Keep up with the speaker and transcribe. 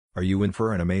Are you in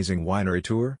for an amazing winery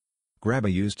tour? Grab a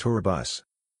used tour bus.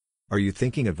 Are you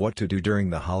thinking of what to do during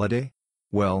the holiday?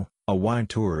 Well, a wine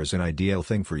tour is an ideal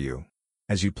thing for you.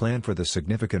 As you plan for the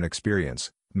significant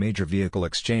experience, Major Vehicle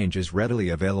Exchange is readily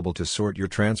available to sort your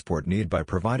transport need by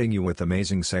providing you with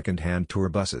amazing second-hand tour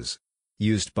buses.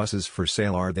 Used buses for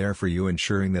sale are there for you,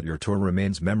 ensuring that your tour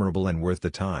remains memorable and worth the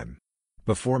time.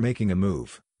 Before making a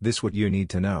move, this is what you need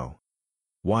to know.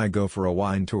 Why go for a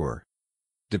wine tour?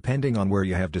 Depending on where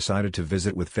you have decided to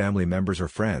visit with family members or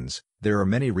friends, there are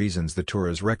many reasons the tour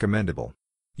is recommendable.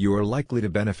 You are likely to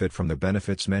benefit from the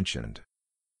benefits mentioned.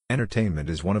 Entertainment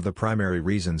is one of the primary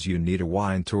reasons you need a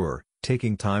wine tour.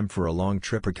 Taking time for a long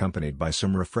trip accompanied by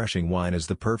some refreshing wine is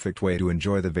the perfect way to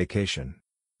enjoy the vacation.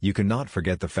 You cannot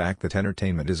forget the fact that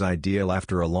entertainment is ideal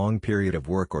after a long period of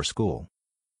work or school.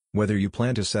 Whether you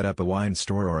plan to set up a wine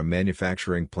store or a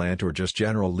manufacturing plant or just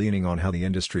general leaning on how the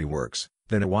industry works,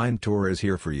 then a wine tour is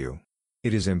here for you.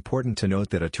 It is important to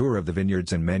note that a tour of the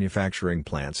vineyards and manufacturing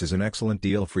plants is an excellent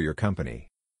deal for your company.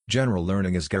 General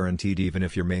learning is guaranteed even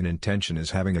if your main intention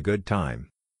is having a good time.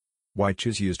 Why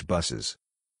choose used buses?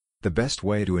 The best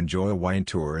way to enjoy a wine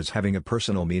tour is having a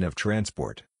personal means of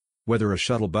transport. Whether a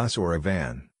shuttle bus or a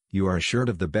van, you are assured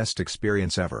of the best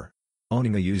experience ever.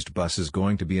 Owning a used bus is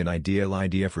going to be an ideal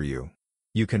idea for you.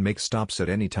 You can make stops at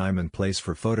any time and place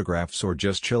for photographs or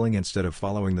just chilling instead of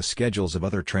following the schedules of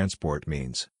other transport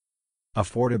means.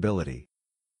 Affordability.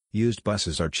 Used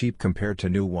buses are cheap compared to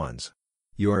new ones.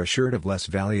 You are assured of less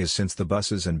value since the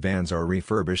buses and vans are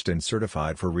refurbished and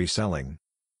certified for reselling.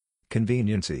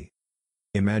 Conveniency.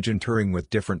 Imagine touring with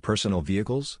different personal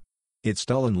vehicles? It's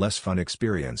dull and less fun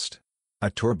experienced. A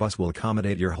tour bus will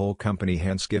accommodate your whole company,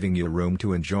 hence giving you room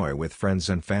to enjoy with friends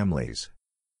and families.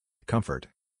 Comfort.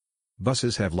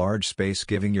 Buses have large space,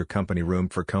 giving your company room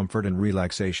for comfort and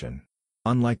relaxation.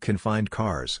 Unlike confined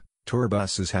cars, tour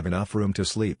buses have enough room to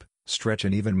sleep, stretch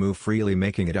and even move freely,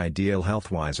 making it ideal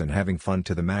health-wise and having fun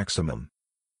to the maximum.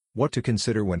 What to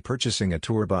consider when purchasing a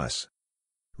tour bus?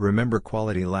 Remember,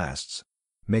 quality lasts.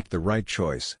 Make the right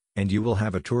choice, and you will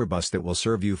have a tour bus that will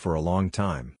serve you for a long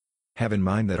time. Have in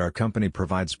mind that our company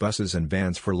provides buses and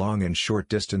vans for long and short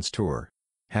distance tour.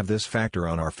 Have this factor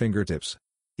on our fingertips.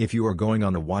 If you are going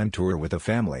on a wine tour with a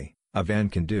family, a van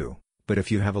can do, but if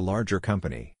you have a larger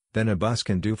company, then a bus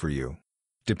can do for you.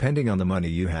 Depending on the money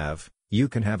you have, you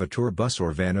can have a tour bus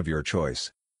or van of your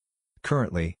choice.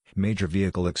 Currently, Major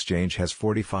Vehicle Exchange has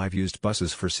 45 used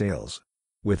buses for sales.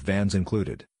 With vans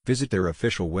included, visit their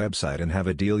official website and have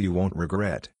a deal you won't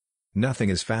regret. Nothing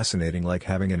is fascinating like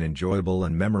having an enjoyable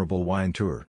and memorable wine tour.